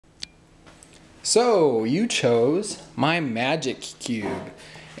So you chose my magic cube,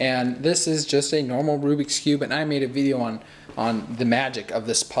 and this is just a normal Rubik's Cube, and I made a video on the magic of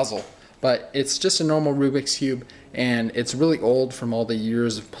this puzzle, but it's just a normal Rubik's Cube and it's really old from all the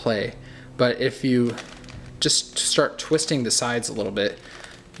years of play. But if you just start twisting the sides a little bit,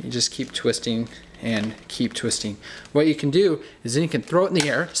 you just keep twisting and keep twisting. What you can do is then you can throw it in the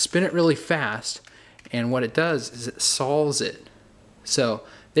air, spin it really fast, and what it does is it solves it. So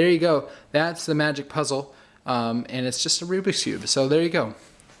there you go. That's the magic puzzle, and it's just a Rubik's Cube. So there you go.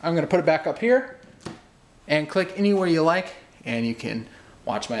 I'm going to put it back up here and click anywhere you like, and you can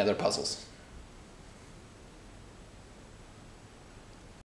watch my other puzzles.